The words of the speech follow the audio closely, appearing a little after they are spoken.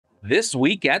This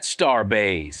week at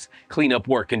Starbase, cleanup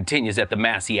work continues at the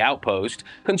Massey Outpost,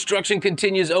 construction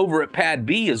continues over at Pad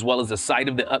B as well as the site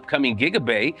of the upcoming Giga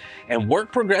Bay, and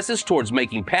work progresses towards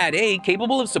making Pad A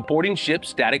capable of supporting ship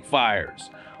static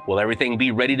fires. Will everything be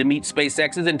ready to meet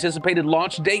SpaceX's anticipated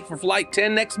launch date for Flight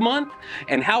 10 next month?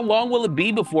 And how long will it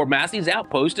be before Massey's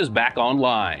Outpost is back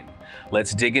online?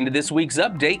 Let's dig into this week's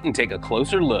update and take a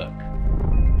closer look.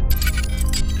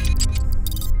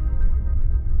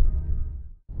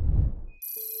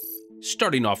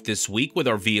 Starting off this week with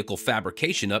our vehicle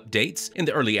fabrication updates, in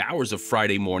the early hours of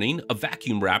Friday morning, a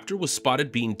vacuum Raptor was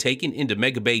spotted being taken into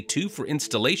Mega Bay 2 for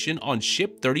installation on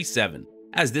Ship 37.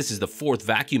 As this is the fourth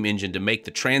vacuum engine to make the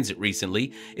transit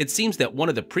recently, it seems that one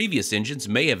of the previous engines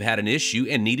may have had an issue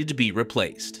and needed to be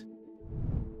replaced.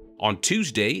 On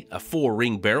Tuesday, a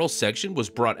 4-ring barrel section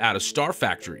was brought out of Star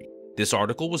Factory. This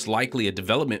article was likely a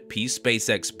development piece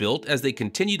SpaceX built as they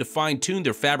continue to fine-tune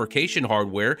their fabrication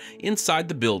hardware inside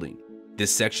the building.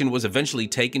 This section was eventually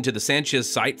taken to the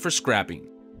Sanchez site for scrapping.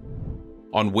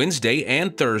 On Wednesday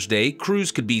and Thursday,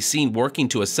 crews could be seen working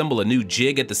to assemble a new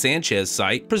jig at the Sanchez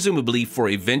site, presumably for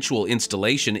eventual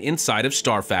installation inside of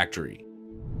Star Factory.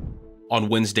 On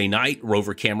Wednesday night,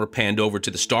 rover camera panned over to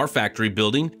the Star Factory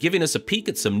building, giving us a peek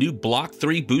at some new Block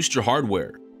 3 booster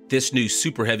hardware. This new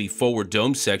Superheavy forward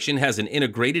dome section has an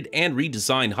integrated and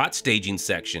redesigned hot staging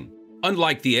section.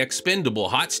 Unlike the expendable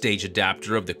hot stage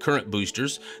adapter of the current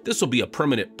boosters, this will be a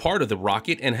permanent part of the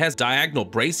rocket and has diagonal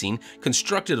bracing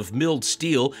constructed of milled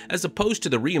steel as opposed to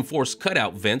the reinforced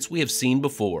cutout vents we have seen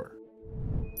before.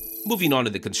 Moving on to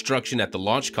the construction at the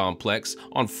launch complex,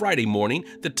 on Friday morning,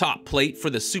 the top plate for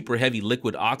the Superheavy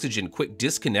liquid oxygen quick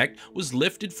disconnect was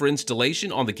lifted for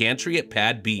installation on the gantry at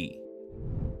Pad B.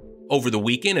 Over the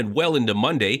weekend and well into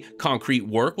Monday, concrete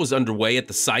work was underway at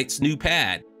the site's new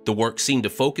pad. The work seemed to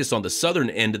focus on the southern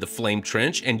end of the flame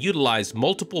trench and utilized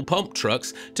multiple pump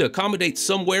trucks to accommodate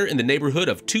somewhere in the neighborhood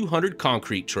of 200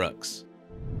 concrete trucks.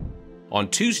 On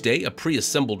Tuesday, a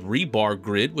pre-assembled rebar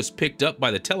grid was picked up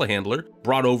by the telehandler,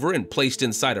 brought over and placed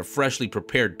inside a freshly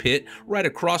prepared pit right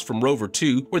across from Rover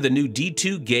 2 where the new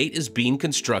D2 gate is being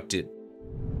constructed.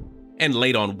 And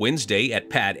late on Wednesday at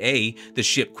Pad A, the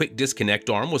ship quick disconnect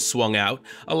arm was swung out,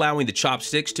 allowing the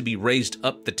chopsticks to be raised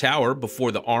up the tower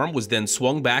before the arm was then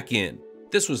swung back in.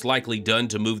 This was likely done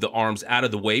to move the arms out of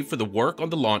the way for the work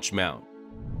on the launch mount.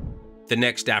 The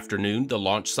next afternoon, the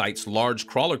launch site's large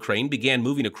crawler crane began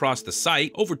moving across the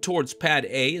site over towards Pad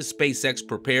A as SpaceX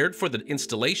prepared for the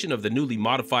installation of the newly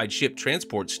modified ship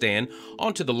transport stand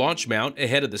onto the launch mount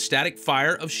ahead of the static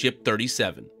fire of Ship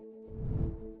 37.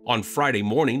 On Friday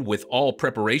morning, with all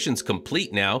preparations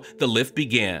complete now, the lift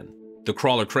began. The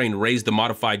crawler crane raised the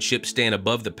modified ship stand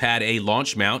above the Pad A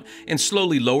launch mount and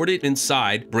slowly lowered it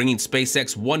inside, bringing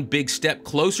SpaceX one big step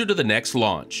closer to the next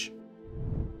launch.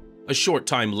 A short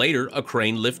time later, a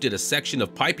crane lifted a section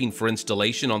of piping for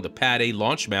installation on the Pad A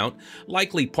launch mount,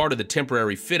 likely part of the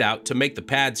temporary fit-out to make the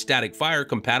pad static fire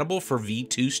compatible for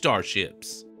V2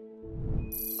 starships.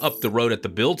 Up the road at the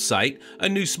build site, a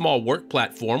new small work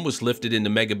platform was lifted into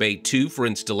Mega Bay 2 for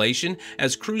installation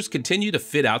as crews continue to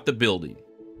fit out the building.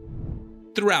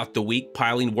 Throughout the week,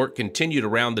 piling work continued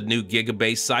around the new Giga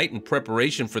Bay site in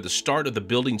preparation for the start of the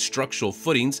building's structural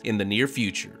footings in the near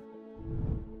future.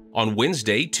 On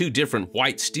Wednesday, 2 different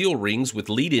white steel rings with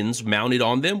lead-ins mounted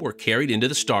on them were carried into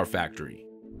the Star Factory.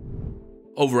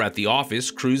 Over at the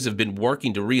office, crews have been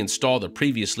working to reinstall the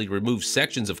previously removed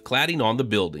sections of cladding on the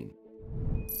building.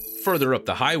 Further up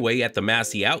the highway at the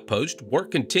Massey Outpost, work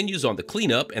continues on the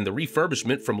cleanup and the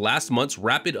refurbishment from last month's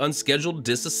rapid unscheduled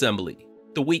disassembly.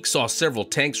 The week saw several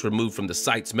tanks removed from the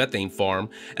site's methane farm,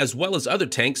 as well as other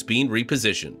tanks being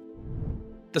repositioned.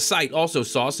 The site also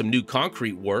saw some new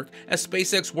concrete work as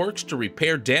SpaceX works to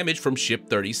repair damage from Ship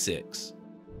 36.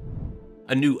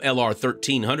 A new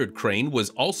LR-1300 crane was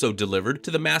also delivered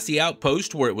to the Massey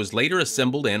Outpost where it was later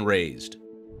assembled and raised.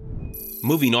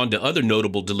 Moving on to other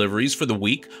notable deliveries for the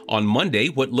week, on Monday,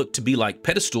 what looked to be like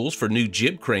pedestals for new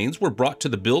jib cranes were brought to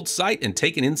the build site and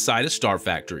taken inside a Star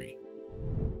Factory.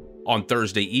 On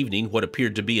Thursday evening, what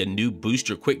appeared to be a new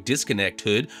booster quick disconnect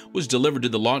hood was delivered to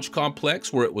the launch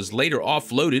complex where it was later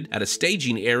offloaded at a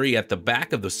staging area at the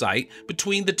back of the site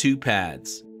between the 2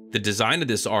 pads. The design of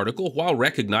this article, while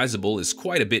recognizable, is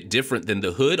quite a bit different than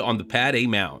the hood on the Pad A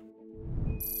mount.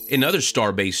 In other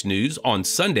Starbase news, on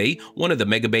Sunday, one of the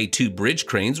Mega Bay 2 bridge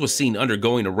cranes was seen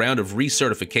undergoing a round of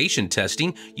recertification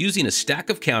testing using a stack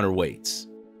of counterweights.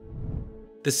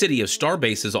 The city of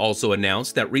Starbase has also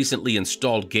announced that recently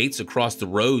installed gates across the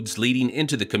roads leading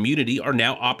into the community are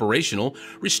now operational,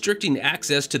 restricting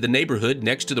access to the neighborhood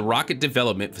next to the rocket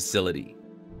development facility.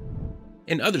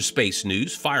 In other space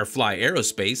news, Firefly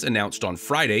Aerospace announced on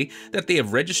Friday that they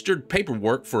have registered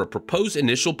paperwork for a proposed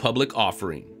initial public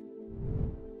offering.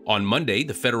 On Monday,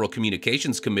 the Federal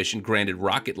Communications Commission granted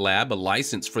Rocket Lab a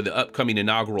license for the upcoming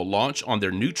inaugural launch on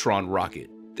their Neutron rocket.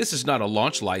 This is not a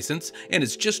launch license, and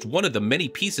it's just one of the many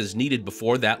pieces needed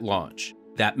before that launch.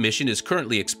 That mission is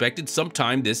currently expected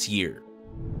sometime this year.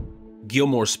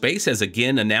 Gilmour Space has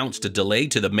again announced a delay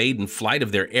to the maiden flight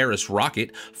of their Eris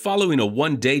rocket following a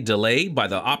one-day delay by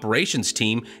the operations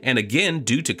team and again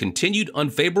due to continued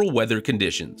unfavorable weather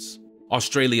conditions.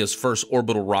 Australia's first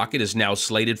orbital rocket is now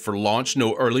slated for launch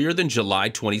no earlier than July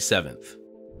 27th.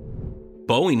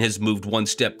 Boeing has moved one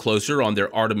step closer on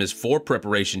their Artemis 4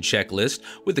 preparation checklist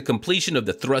with the completion of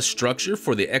the thrust structure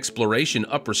for the Exploration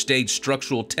Upper Stage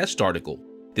Structural Test Article.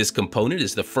 This component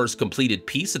is the first completed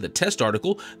piece of the test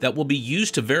article that will be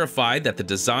used to verify that the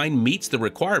design meets the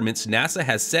requirements NASA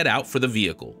has set out for the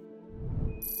vehicle.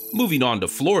 Moving on to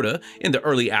Florida, in the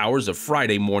early hours of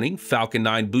Friday morning, Falcon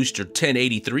 9 Booster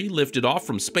 1083 lifted off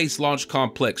from Space Launch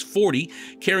Complex 40,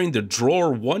 carrying the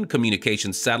Dror-1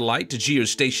 communications satellite to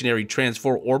Geostationary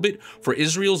Transfer Orbit for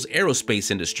Isreal's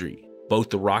Aerospace Industries. Both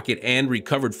the rocket and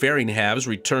recovered fairing halves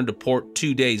returned to port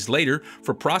 2 days later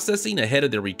for processing ahead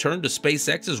of their return to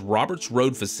SpaceX's Roberts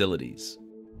Road facilities.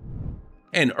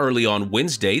 And early on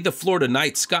Wednesday, the Florida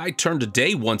night sky turned to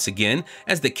day once again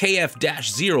as the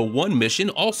KF-01 mission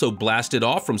also blasted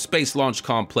off from Space Launch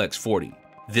Complex 40.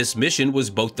 This mission was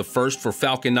both the first for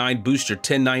Falcon 9 Booster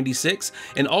 1096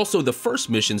 and also the first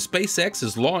mission SpaceX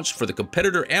has launched for the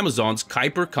competitor Amazon's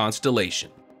Kuiper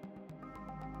constellation.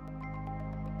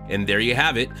 And there you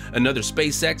have it, another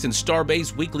SpaceX and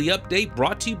Starbase weekly update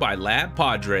brought to you by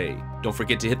LabPadre. Don't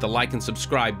forget to hit the like and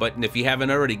subscribe button if you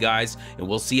haven't already, guys, and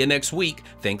we'll see you next week.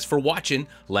 Thanks for watching.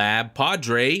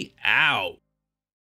 LabPadre out.